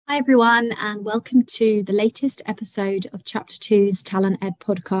Hi, everyone, and welcome to the latest episode of Chapter Two's Talent Ed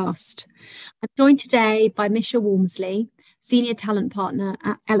podcast. I'm joined today by Misha Walmsley, Senior Talent Partner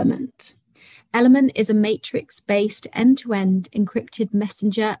at Element. Element is a matrix-based end-to-end encrypted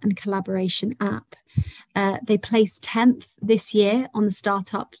messenger and collaboration app. They placed 10th this year on the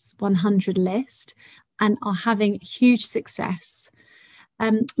Startups 100 list and are having huge success.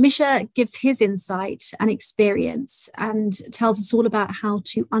 Misha gives his insight and experience and tells us all about how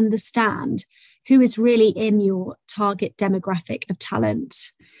to understand who is really in your target demographic of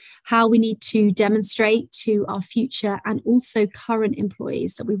talent, how we need to demonstrate to our future and also current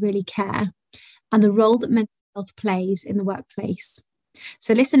employees that we really care, and the role that mental health plays in the workplace.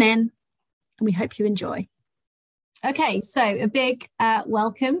 So listen in, and we hope you enjoy. Okay, so a big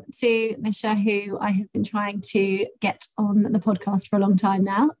welcome to Misha, who I have been trying to get on the podcast for a long time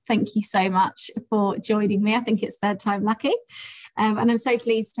now. Thank you so much for joining me. I think it's third time lucky. And I'm so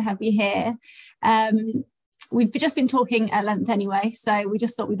pleased to have you here. We've just been talking at length anyway, so we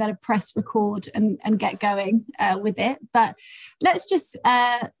just thought we better press record and get going with it. But let's just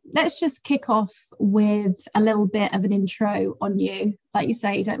kick off with a little bit of an intro on you. Like you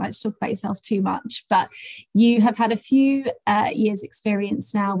say, you don't like to talk about yourself too much, but you have had a few years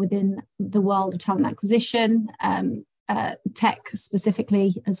experience now within the world of talent acquisition, tech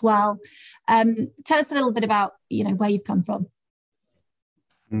specifically as well. Tell us a little bit about, where you've come from.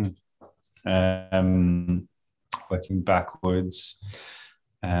 Working backwards.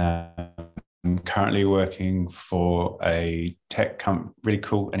 I'm currently working for a really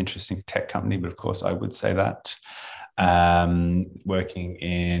cool and interesting tech company, but of course I would say that. Working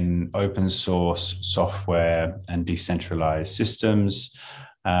in open source software and decentralized systems.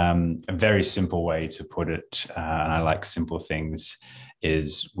 A very simple way to put it, and I like simple things,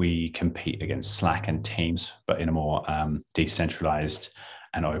 is we compete against Slack and Teams, but in a more decentralized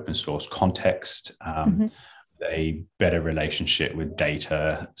and open source context. A better relationship with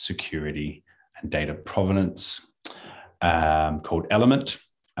data security and data provenance, called Element.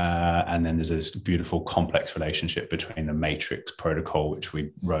 And then there's this beautiful complex relationship between the Matrix protocol, which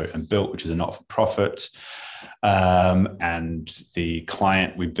we wrote and built, which is a not-for-profit, and the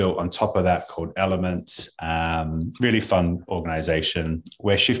client we built on top of that called Element. Really fun organization.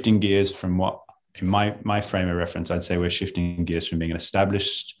 We're shifting gears from in my frame of reference, I'd say we're shifting gears from being an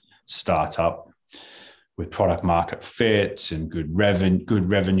established startup with product market fit and good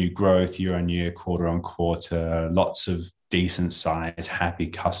revenue growth year on year, quarter on quarter, lots of decent size, happy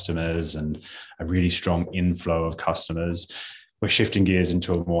customers, and a really strong inflow of customers. We're shifting gears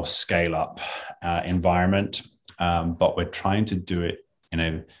into a more scale up environment, but we're trying to do it in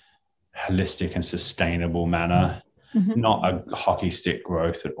a holistic and sustainable manner, not a hockey stick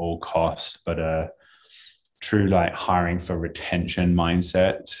growth at all costs, but a true hiring for retention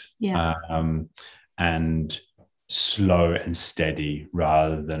mindset. And slow and steady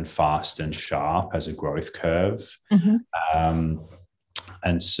rather than fast and sharp as a growth curve. And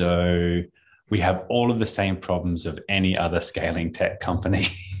so we have all of the same problems of any other scaling tech company,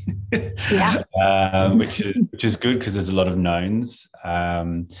 which is good because there's a lot of knowns.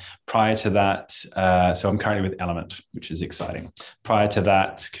 Prior to that, so I'm currently with Element, which is exciting. Prior to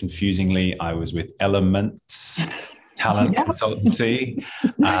that, confusingly, I was with Elements Talent Consultancy,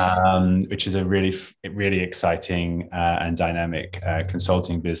 which is a really exciting and dynamic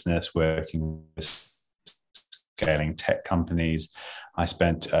consulting business working with scaling tech companies. I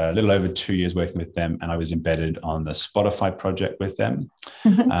spent a little over 2 years working with them, and I was embedded on the Spotify project with them.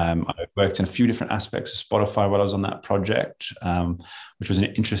 I worked in a few different aspects of Spotify while I was on that project, which was an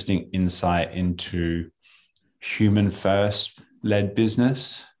interesting insight into human first led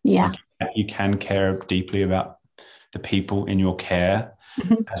business. You can care deeply about the people in your care,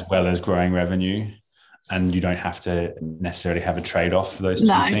 as well as growing revenue. And you don't have to necessarily have a trade-off for those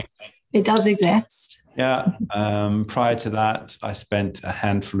two things. It does exist. Prior to that, I spent a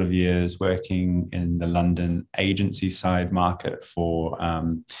handful of years working in the London agency side market for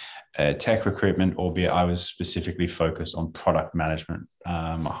tech recruitment, albeit I was specifically focused on product management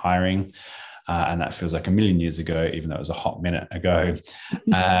hiring. And that feels like a million years ago, even though it was a hot minute ago.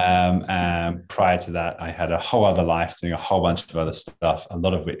 Prior to that, I had a whole other life doing a whole bunch of other stuff, a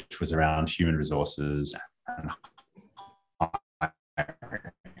lot of which was around human resources and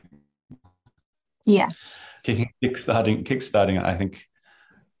kickstarting. I think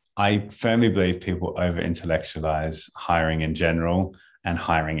I firmly believe people over intellectualize hiring in general and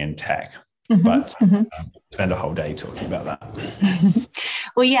hiring in tech. But spend a whole day talking about that.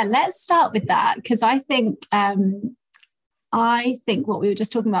 Well, let's start with that, because I think what we were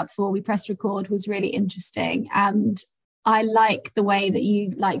just talking about before we pressed record was really interesting. And I like the way that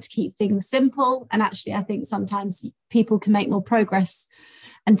you like to keep things simple. And actually, I think sometimes people can make more progress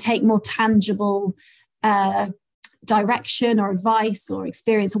and take more tangible direction or advice or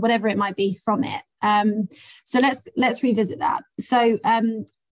experience or whatever it might be from it. So let's revisit that. So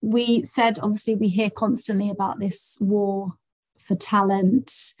we said, obviously, we hear constantly about this war for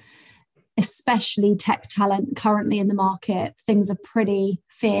talent, especially tech talent currently in the market. Things are pretty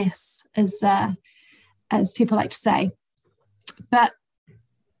fierce, as people like to say. But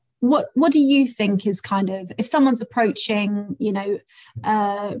what do you think is kind of, if someone's approaching,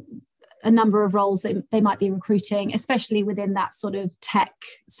 a number of roles that they might be recruiting, especially within that sort of tech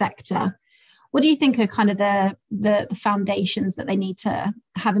sector, what do you think are kind of the foundations that they need to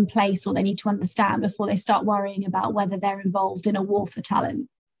have in place or they need to understand before they start worrying about whether they're involved in a war for talent?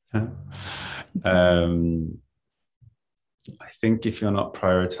 I think if you're not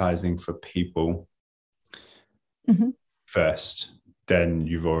prioritizing for people first, then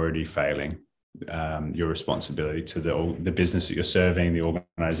you're already failing your responsibility to the business that you're serving, the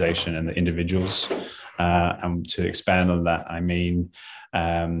organization, and the individuals. And to expand on that, I mean,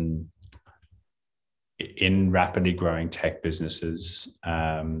 in rapidly growing tech businesses,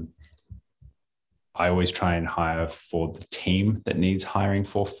 I always try and hire for the team that needs hiring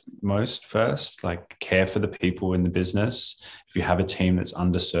for most first, like care for the people in the business. If you have a team that's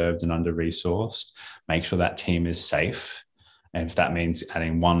underserved and under-resourced, make sure that team is safe. And if that means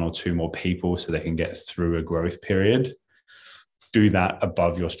adding 1 or 2 more people so they can get through a growth period, do that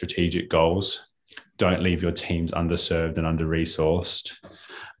above your strategic goals. Don't leave your teams underserved and under-resourced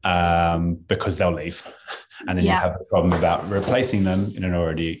because they'll leave. And then you have a problem about replacing them in an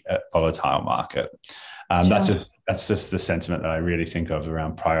already volatile market. Sure. That's just the sentiment that I really think of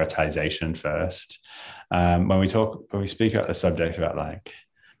around prioritization first. When we speak about the subject about like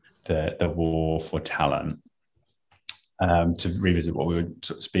the war for talent, to revisit what we were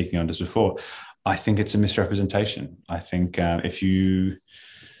speaking on just before, I think it's a misrepresentation. I think if you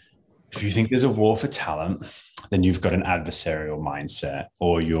think there's a war for talent, then you've got an adversarial mindset,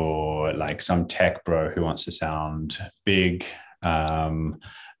 or you're like some tech bro who wants to sound big and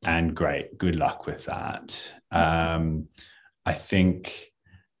great. Good luck with that. I think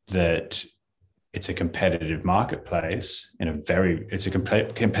that it's a competitive marketplace it's a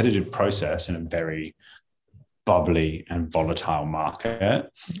competitive process in a very bubbly and volatile market.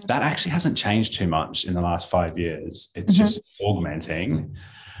 That actually hasn't changed too much in the last 5 years. It's just augmenting.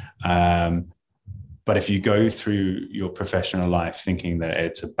 But if you go through your professional life thinking that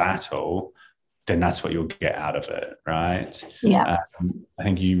it's a battle, then that's what you'll get out of it, right? Yeah. I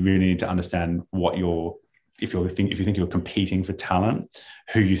think you really need to understand if you think you're competing for talent,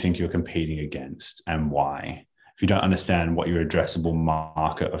 who you think you're competing against and why. If you don't understand what your addressable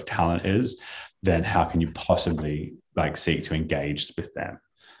market of talent is, then how can you possibly like seek to engage with them?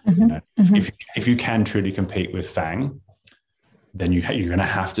 If you can truly compete with FANG, then you're going to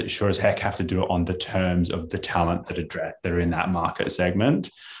have to, sure as heck, have to do it on the terms of the talent that are in that market segment.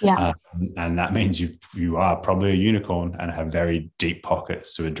 Yeah. And that means you are probably a unicorn and have very deep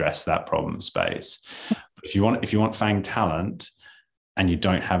pockets to address that problem space. But if you want FANG talent and you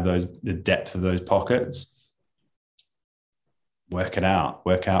don't have the depth of those pockets, work out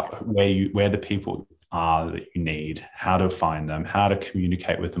where the people are that you need, how to find them, how to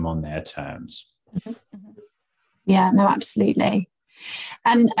communicate with them on their terms. Yeah, no, absolutely.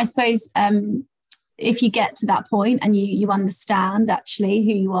 And I suppose if you get to that point and you understand actually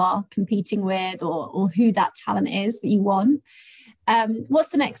who you are competing with or who that talent is that you want, what's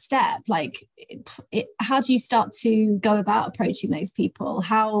the next step? Like, how do you start to go about approaching those people?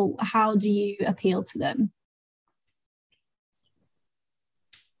 How do you appeal to them?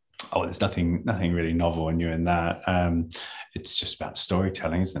 Oh, there's nothing really novel and new in that. It's just about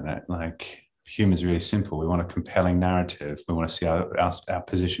storytelling, isn't it? Like, humans are really simple. We want a compelling narrative. We want to see our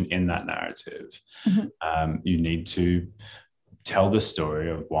position in that narrative. You need to tell the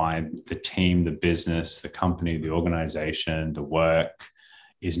story of why the team, the business, the company, the organization, the work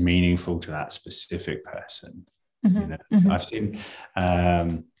is meaningful to that specific person. I've seen,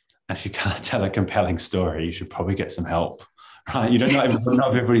 and if you can't tell a compelling story, you should probably get some help. Right,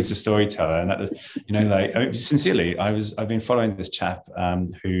 not everybody's a storyteller, and that sincerely, I've been following this chap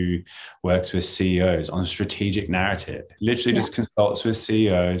who works with CEOs on strategic narrative. Literally, just consults with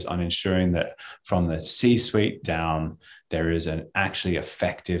CEOs on ensuring that from the C-suite down, there is an actually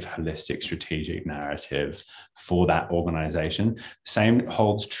effective, holistic, strategic narrative for that organization. Same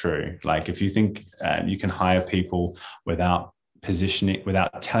holds true. Like, if you think you can hire people without positioning,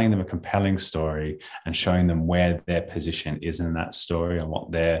 without telling them a compelling story and showing them where their position is in that story and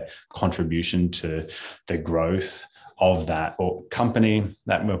what their contribution to the growth of that or company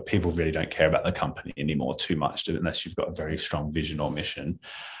that, well, people really don't care about the company anymore too much unless you've got a very strong vision or mission.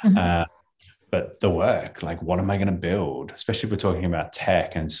 But the work, like, what am I going to build? Especially if we're talking about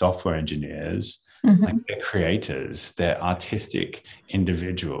tech and software engineers, like, they're creators, they're artistic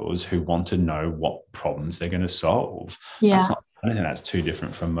individuals who want to know what problems they're going to solve. Yeah. I don't think that's too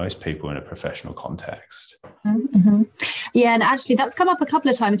different from most people in a professional context. Yeah, and actually that's come up a couple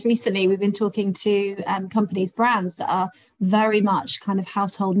of times recently. We've been talking to companies, brands that are very much kind of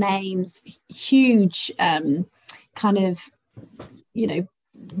household names, huge kind of, you know,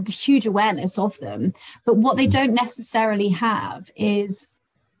 huge awareness of them. But what they don't necessarily have is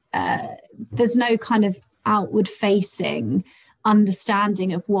there's no kind of outward facing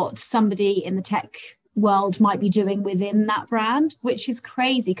understanding of what somebody in the tech world might be doing within that brand, which is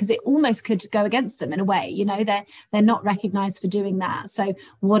crazy because it almost could go against them in a way. You know, they're not recognized for doing that. So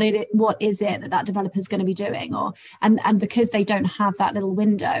what is it that developer is going to be doing? Or and because they don't have that little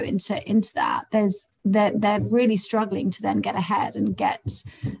window into that, they're really struggling to then get ahead and get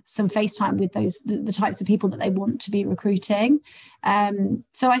some face time with the types of people that they want to be recruiting.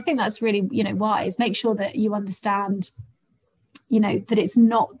 So I think that's really, you know, wise. Make sure that you understand, you know, that it's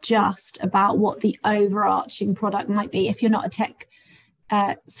not just about what the overarching product might be. If you're not a tech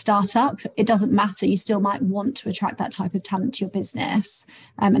startup, it doesn't matter. You still might want to attract that type of talent to your business,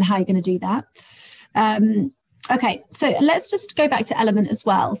 and how you're going to do that. Okay, so let's just go back to Element as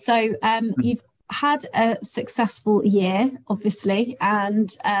well. So you've had a successful year, obviously,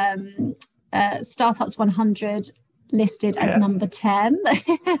 and Startups 100 listed as number 10.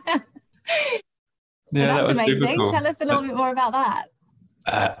 Yeah, that's that was amazing. difficult. Tell us a little bit more about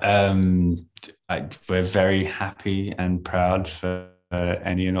that. We're very happy and proud for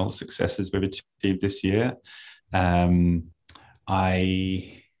any and all successes we've achieved this year. I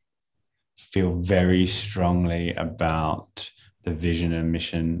feel very strongly about the vision and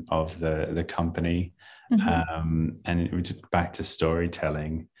mission of the company. And we took back to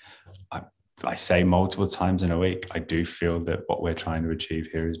storytelling. I say multiple times in a week, I do feel that what we're trying to achieve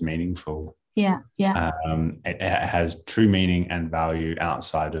here is meaningful. It has true meaning and value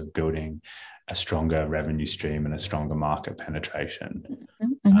outside of building a stronger revenue stream and a stronger market penetration.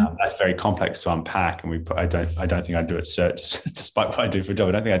 That's very complex to unpack, and I don't think I do it service, despite what I do for a job.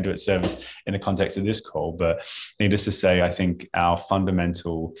 I don't think I do it service in the context of this call. But needless to say, I think our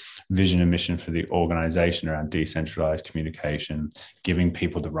fundamental vision and mission for the organization around decentralized communication, giving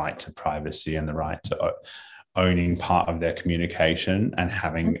people the right to privacy and the right to owning part of their communication and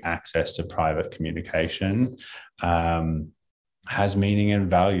having access to private communication, has meaning and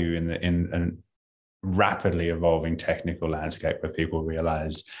value in a rapidly evolving technical landscape where people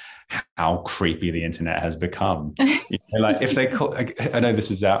realize how creepy the internet has become. You know, like, if they call, I know this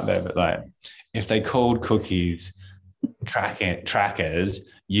is out there, but like, if they called cookies trackers,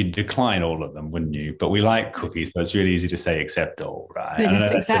 you'd decline all of them, wouldn't you? But we like cookies, so it's really easy to say accept all, right? So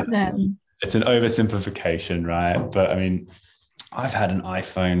just accept them. It's an oversimplification, right? But I mean, I've had an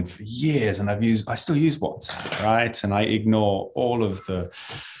iPhone for years and I still use WhatsApp, right? And I ignore all of the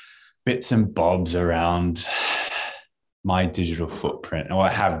bits and bobs around my digital footprint, or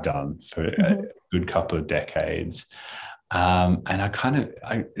I have done for a good couple of decades. And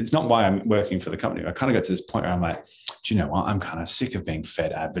it's not why I'm working for the company. I kind of got to this point where I'm like, do you know what? I'm kind of sick of being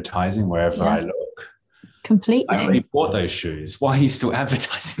fed advertising wherever I look. Completely. I already bought those shoes. Why are you still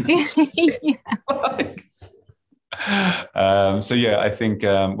advertising them? So yeah, I think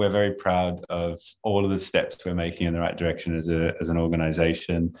we're very proud of all of the steps we're making in the right direction as an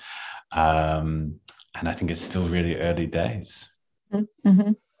organization, and I think it's still really early days.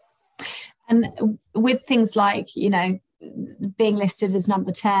 And with things like, you know, being listed as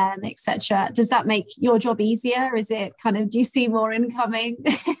number 10, etc., does that make your job easier? Is it kind of, do you see more incoming?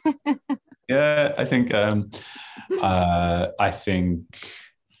 Yeah, I think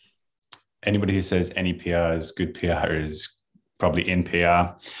anybody who says any PR is good PR is probably in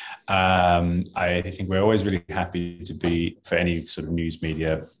PR. I think we're always really happy to be, for any sort of news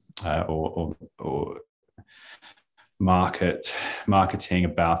media or marketing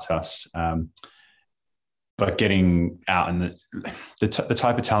about us. But getting out, and the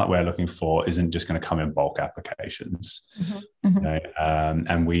type of talent we're looking for isn't just going to come in bulk applications. You know?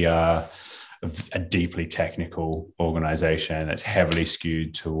 And we are a deeply technical organization that's heavily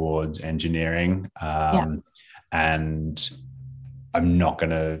skewed towards engineering. And I'm not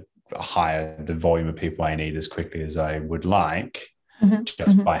going to hire the volume of people I need as quickly as I would like,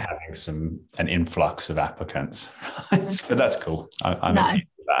 just by having an influx of applicants. But that's cool. I'm happy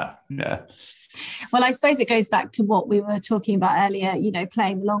with that. Yeah. Well, I suppose it goes back to what we were talking about earlier,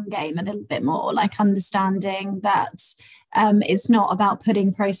 playing the long game a little bit more, like understanding that it's not about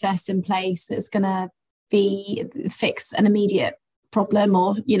putting process in place that's going to fix an immediate problem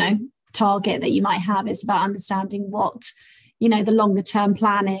or, target that you might have. It's about understanding what, the longer term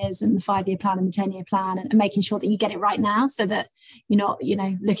plan is, and the 5-year plan and the 10-year plan, and making sure that you get it right now, so that you're not,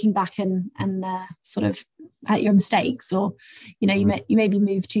 looking back and sort of at your mistakes, or, you maybe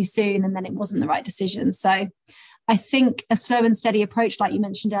moved too soon and then it wasn't the right decision. So I think a slow and steady approach, like you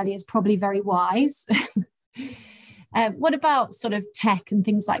mentioned earlier, is probably very wise. What about sort of tech and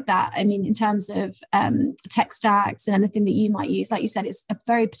things like that? I mean, in terms of tech stacks and anything that you might use, like you said, it's a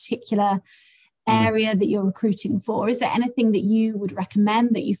very particular area that you're recruiting for. Is there anything that you would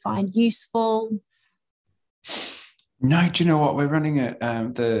recommend that you find useful? No, do you know what? We're running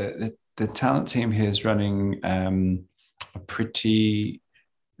the talent team here is running a pretty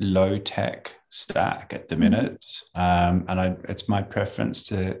low tech stack at the minute, and it's my preference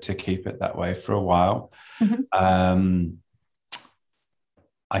to keep it that way for a while. I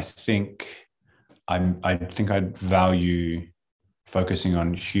think I'd value focusing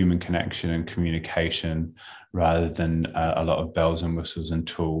on human connection and communication rather than a lot of bells and whistles and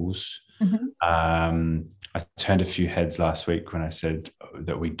tools. I turned a few heads last week when I said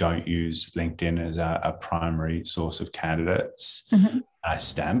that we don't use LinkedIn as a primary source of candidates. I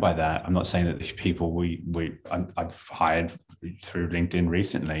stand by that. I'm not saying that the people I've hired through LinkedIn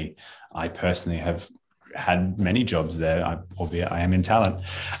recently, I personally have had many jobs there, albeit I am in talent.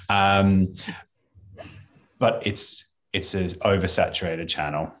 But it's an oversaturated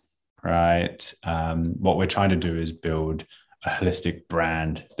channel, right? What we're trying to do is build a holistic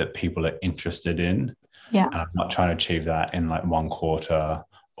brand that people are interested in. Yeah. And I'm not trying to achieve that in like 1 quarter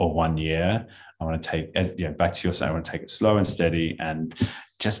or 1 year. I want to take, back to your side, I want to take it slow and steady and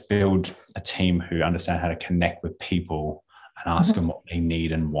just build a team who understand how to connect with people and ask them what they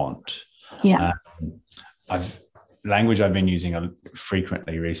need and want. Yeah. Language I've been using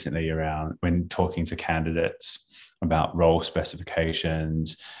frequently recently around when talking to candidates about role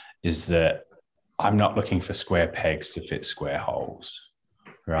specifications is that I'm not looking for square pegs to fit square holes,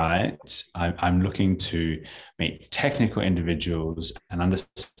 right? I'm looking to meet technical individuals and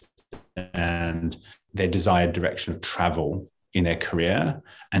understand their desired direction of travel in their career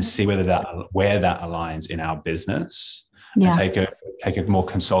and see where that aligns in our business. And take a more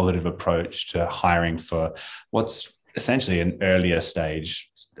consultative approach to hiring for what's essentially an earlier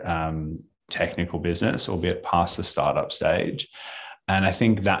stage technical business, albeit past the startup stage. And I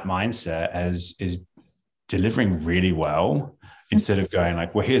think that mindset is delivering really well, instead of going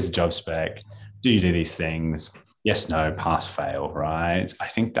like, well, here's a job spec. Do you do these things? Yes, no, pass, fail, right? I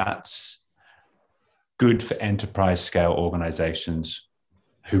think that's good for enterprise scale organizations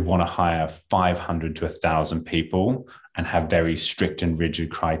who want to hire 500 to 1,000 people and have very strict and rigid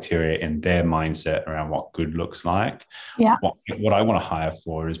criteria in their mindset around what good looks like. Yeah. What I want to hire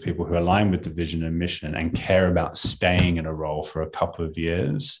for is people who align with the vision and mission and care about staying in a role for a couple of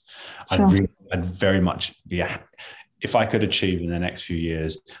years. Sure. I'd very much be, if I could achieve in the next few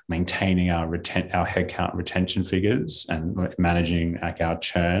years, maintaining our headcount retention figures and managing like our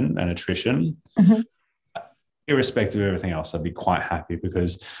churn and attrition, irrespective of everything else, I'd be quite happy,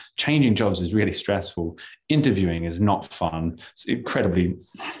 because changing jobs is really stressful. Interviewing is not fun. It's an incredibly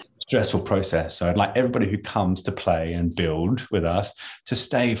stressful process. So I'd like everybody who comes to play and build with us to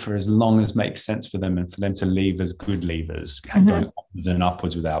stay for as long as makes sense for them, and for them to leave as good leavers, going upwards and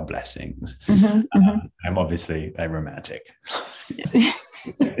upwards with our blessings. I'm obviously a romantic.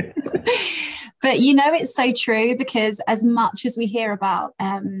 But it's so true, because as much as we hear about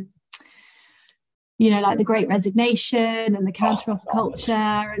like the Great Resignation and the counter-offer culture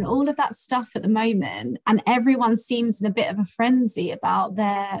and all of that stuff at the moment, and everyone seems in a bit of a frenzy about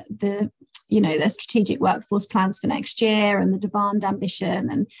their strategic workforce plans for next year and the demand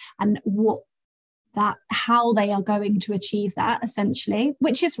ambition and how they are going to achieve that, essentially,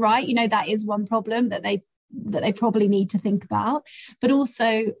 which is right. That is one problem that they probably need to think about. But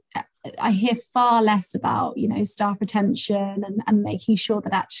also I hear far less about, staff retention and making sure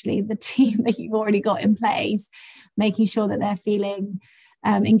that actually the team that you've already got in place, making sure that they're feeling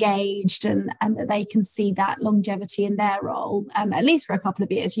engaged and that they can see that longevity in their role, at least for a couple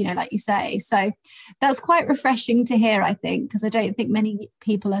of years, like you say. So that's quite refreshing to hear, I think, because I don't think many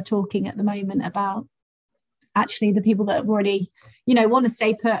people are talking at the moment about actually the people that have already, want to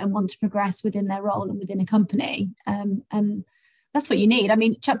stay put and want to progress within their role and within a company. And that's what you need. I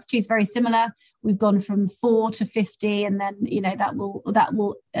mean, Chapter 2 is very similar. we've gone from 4 to 50, and then that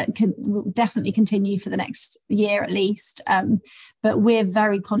will definitely continue for the next year at least. But we're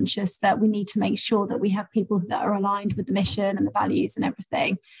very conscious that we need to make sure that we have people that are aligned with the mission and the values and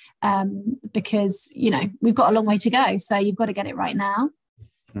everything, because we've got a long way to go. So you've got to get it right now.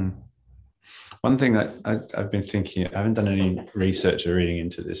 One thing that I've been thinking, I haven't done any research or reading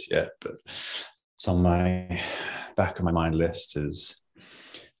into this yet, but it's on my back of my mind list, is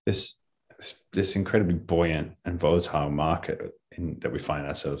this incredibly buoyant and volatile market that we find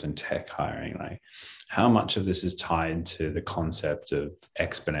ourselves in tech hiring. Like, how much of this is tied to the concept of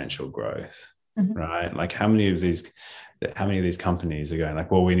exponential growth, right? Like, how many of these companies are going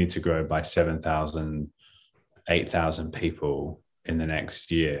like, well, we need to grow by 7,000, 8,000 people in the next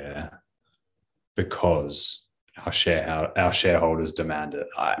year because our shareholders demand it.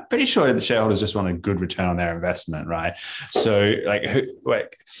 I'm pretty sure the shareholders just want a good return on their investment, right? So,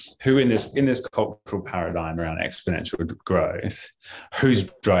 who in this cultural paradigm around exponential growth, who's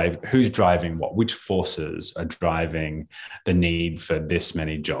driving what? Which forces are driving the need for this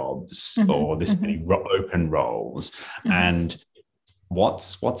many jobs or this many open roles? And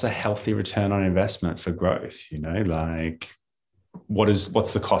what's a healthy return on investment for growth?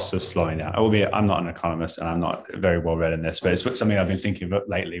 What's the cost of slowing down? Albeit I'm not an economist and I'm not very well read in this, but it's something I've been thinking about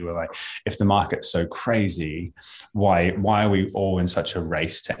lately. Where, like, if the market's so crazy, why are we all in such a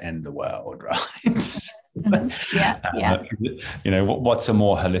race to end the world, right? What's a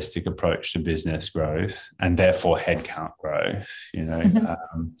more holistic approach to business growth and therefore headcount growth? I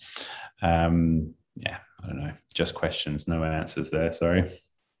don't know. Just questions, no answers there. Sorry.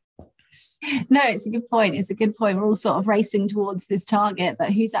 No, it's a good point. It's a good point. We're all sort of racing towards this target,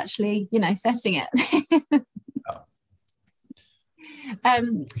 but who's actually, setting it?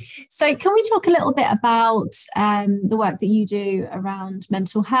 So can we talk a little bit about the work that you do around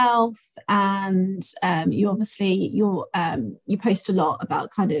mental health? And you post a lot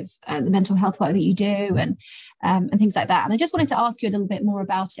about kind of the mental health work that you do and things like that. And I just wanted to ask you a little bit more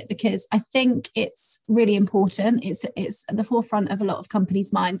about it, because I think it's really important. It's at the forefront of a lot of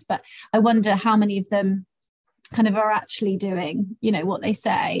companies' minds, but I wonder how many of them kind of are actually doing, what they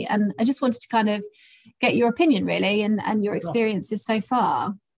say. And I just wanted to kind of get your opinion, really, and your experiences so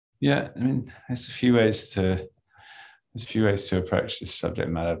far. Yeah, I mean, there's a few ways to approach this subject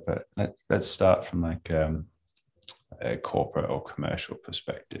matter, but let's start from like a corporate or commercial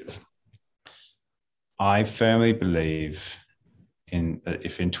perspective. I firmly believe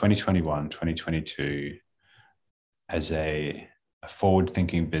if in 2021, 2022, as a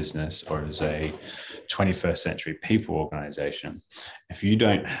forward-thinking business or as a 21st century people organization, if you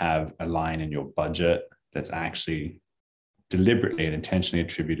don't have a line in your budget that's actually deliberately and intentionally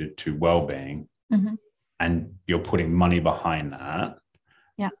attributed to well-being, and you're putting money behind that,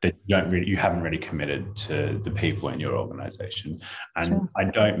 that you haven't really committed to the people in your organization. And I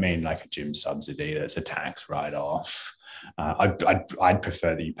don't mean like a gym subsidy that's a tax write-off. I'd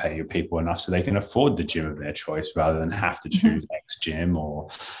prefer that you pay your people enough so they can afford the gym of their choice rather than have to choose X gym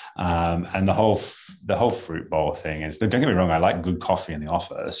and the whole fruit bowl thing is, don't get me wrong, I like good coffee in the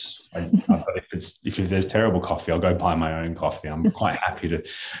office. If there's terrible coffee, I'll go buy my own coffee. I'm quite happy to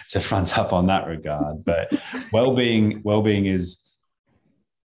front up on that regard. But well-being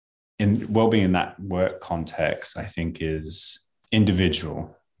in that work context, I think, is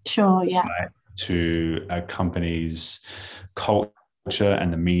individual. Sure, yeah. Right? To a company's culture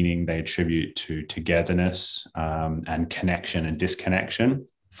and the meaning they attribute to togetherness and connection and disconnection,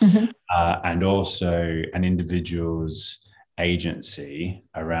 and also an individual's agency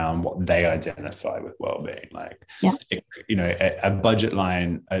around what they identify with well-being. Like, a budget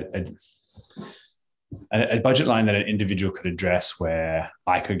line, a budget line that an individual could address, where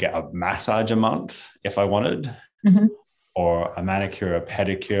I could get a massage a month if I wanted. Or a manicure or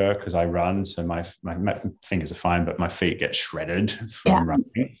pedicure, because I run, so my fingers are fine, but my feet get shredded from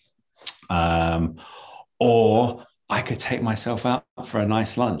running. Or I could take myself out for a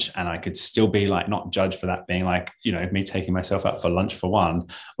nice lunch, and I could still be like not judged for that being like, me taking myself out for lunch for one.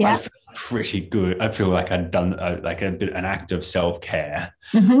 I feel pretty good. I feel like I'd done an act of self-care.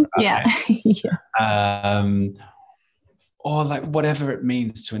 Or like whatever it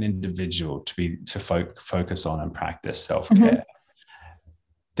means to an individual to focus on and practice self-care.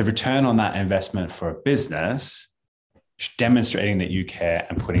 The return on that investment for a business, demonstrating that you care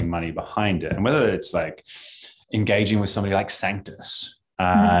and putting money behind it. And whether it's like engaging with somebody like Sanctus.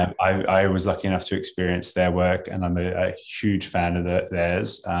 I was lucky enough to experience their work, and I'm a huge fan of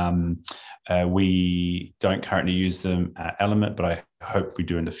theirs. We don't currently use them at Element, but I hope we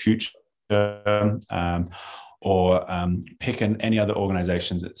do in the future. or pick any other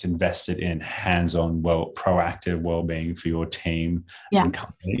organizations that's invested in hands-on, proactive well-being for your team and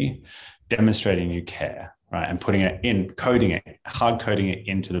company, demonstrating you care, right? And putting it in, hard coding it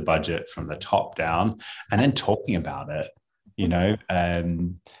into the budget from the top down, and then talking about it,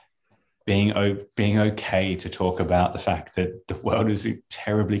 being okay to talk about the fact that the world is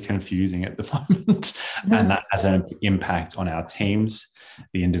terribly confusing at the moment, and that has an impact on our teams,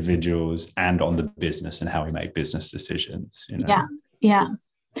 the individuals, and on the business and how we make business decisions. Yeah.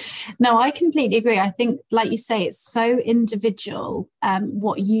 No, I completely agree. I think, like you say, it's so individual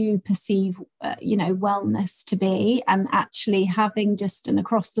what you perceive, wellness to be, and actually having just an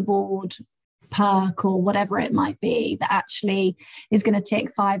across the board perk or whatever it might be that actually is going to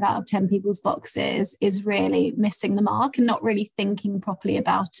tick 5 out of 10 people's boxes is really missing the mark and not really thinking properly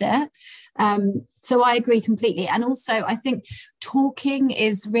about it. So I agree completely. And also I think talking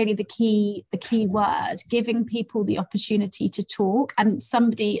is really the key word, giving people the opportunity to talk, and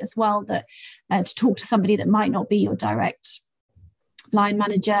somebody as well that to talk to somebody that might not be your direct line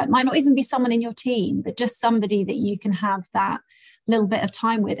manager, might not even be someone in your team, but just somebody that you can have that little bit of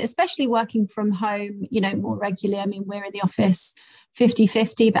time with, especially working from home, more regularly. I mean, we're in the office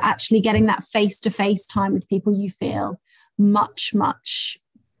 50-50, but actually getting that face-to-face time with people, you feel much, much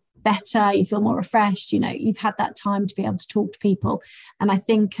better. You feel more refreshed. You've had that time to be able to talk to people. And I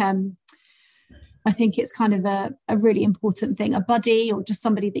think it's kind of a really important thing, a buddy or just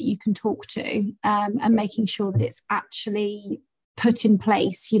somebody that you can talk to, and making sure that it's actually put in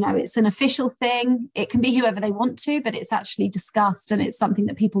place. It's an official thing. It can be whoever they want to, but it's actually discussed, and it's something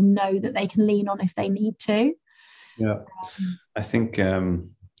that people know that they can lean on if they need to. I think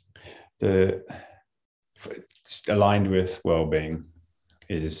the aligned with well-being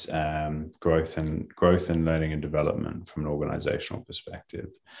is growth and learning and development from an organizational perspective.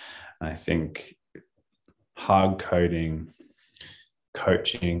 And I think hard coding,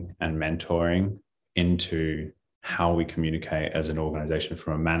 coaching, and mentoring into how we communicate as an organization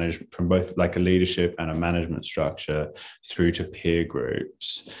from both like a leadership and a management structure through to peer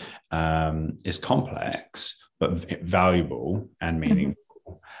groups is complex but valuable and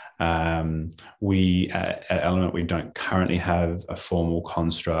meaningful. We at Element, we don't currently have a formal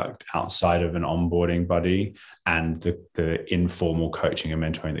construct outside of an onboarding buddy and the informal coaching and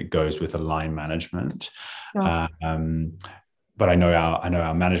mentoring that goes with a line management. But I know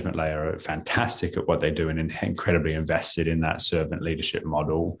our management layer are fantastic at what they do and incredibly invested in that servant leadership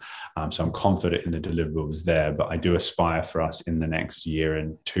model. So I'm confident in the deliverables there, but I do aspire for us in the next year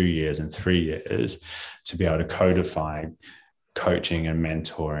and 2 years and 3 years to be able to codify coaching and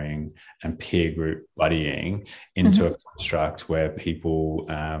mentoring and peer group buddying into a construct where people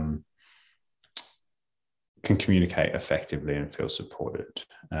can communicate effectively and feel supported.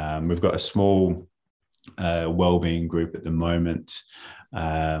 We've got a small well-being group at the moment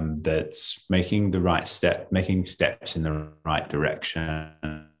that's making steps in the right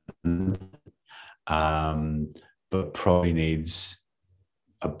direction, but probably needs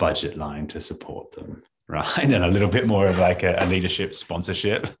a budget line to support them, right? And a little bit more of like a leadership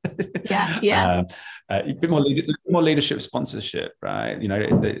sponsorship. A bit more leadership sponsorship, right?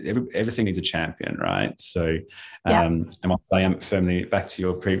 Everything needs a champion, right? So and I am firmly, back to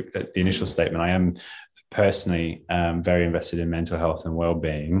your the initial statement, I am personally very invested in mental health and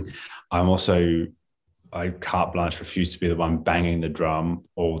well-being. I carte blanche refuse to be the one banging the drum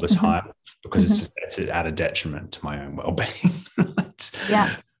all the time because it's at a detriment to my own well-being. Right?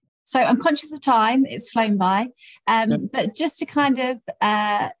 Yeah. So I'm conscious of time, it's flown by, but just to kind of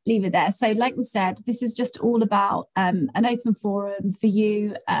leave it there. So like we said, this is just all about an open forum for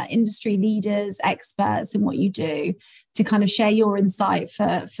you, industry leaders, experts in what you do, to kind of share your insight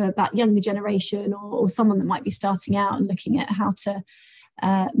for that younger generation or someone that might be starting out and looking at how to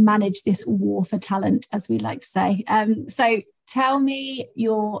manage this war for talent, as we like to say. So tell me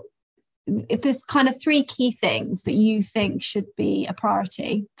if there's kind of 3 key things that you think should be a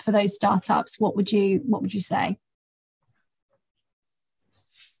priority for those startups, what would you say?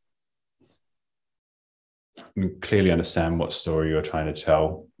 Clearly understand what story you're trying to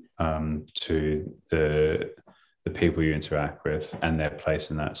tell to the people you interact with and their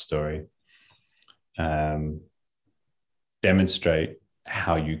place in that story. Demonstrate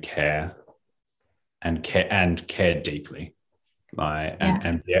how you care and care deeply.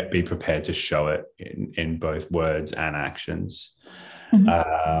 And be prepared to show it in both words and actions,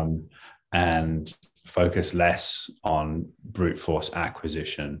 and focus less on brute force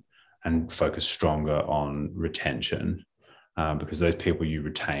acquisition and focus stronger on retention, because those people you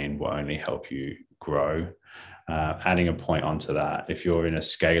retain will only help you grow. Adding a point onto that, if you're in a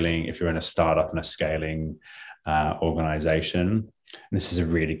startup and a scaling organization, and this is a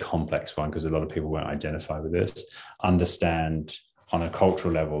really complex one because a lot of people won't identify with this, understand on a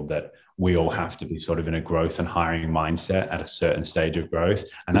cultural level that we all have to be sort of in a growth and hiring mindset at a certain stage of growth.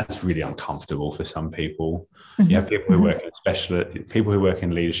 And that's really uncomfortable for some people. You have people who work people who work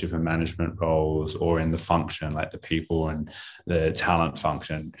in leadership and management roles, or in the function, like the people and the talent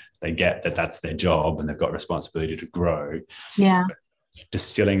function. They get that that's their job and they've got responsibility to grow. Yeah. But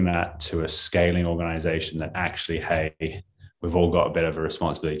distilling that to a scaling organization that actually, hey, we've all got a bit of a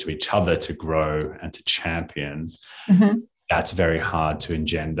responsibility to each other to grow and to champion. That's very hard to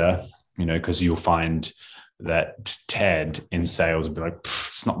engender, because you'll find that Ted in sales would be like,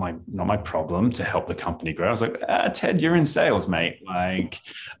 it's not my problem to help the company grow. I was like, Ted, you're in sales, mate. Like,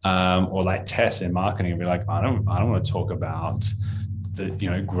 or like Tess in marketing and be like, I don't want to talk about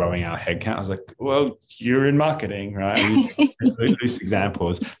growing our headcount. I was like, well, you're in marketing, right? Loose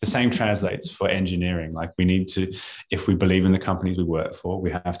examples. The same translates for engineering. Like, we need to, if we believe in the companies we work for,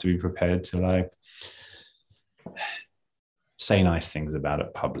 we have to be prepared to like say nice things about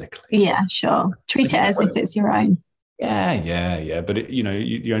it publicly. Yeah, sure. Treat it as if it's your own. Yeah. But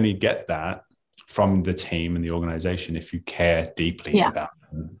you only get that from the team and the organization if you care deeply about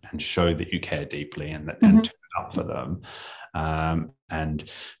them and show that you care deeply and turn it up for them, and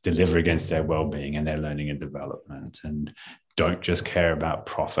deliver against their well-being and their learning and development, and don't just care about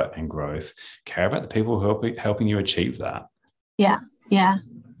profit and growth. Care about the people who are helping you achieve that. Yeah.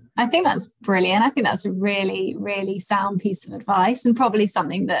 I think that's brilliant. I think that's a really, really sound piece of advice, and probably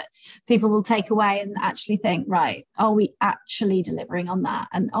something that people will take away and actually think, right, are we actually delivering on that?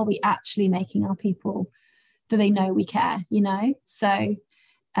 And are we actually making our people, do they know we care, So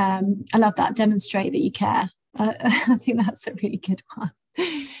I love that. Demonstrate that you care. I think that's a really good one.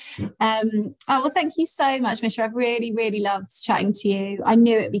 Well, thank you so much, Misha. I've really, really loved chatting to you. I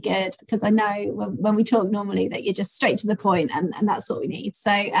knew it'd be good because I know when we talk normally that you're just straight to the point, and that's what we need.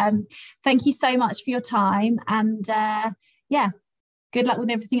 So thank you so much for your time, and good luck with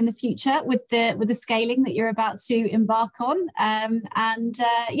everything in the future with the scaling that you're about to embark on.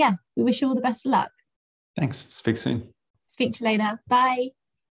 We wish you all the best of luck. Thanks. Speak soon. Speak to you later. Bye.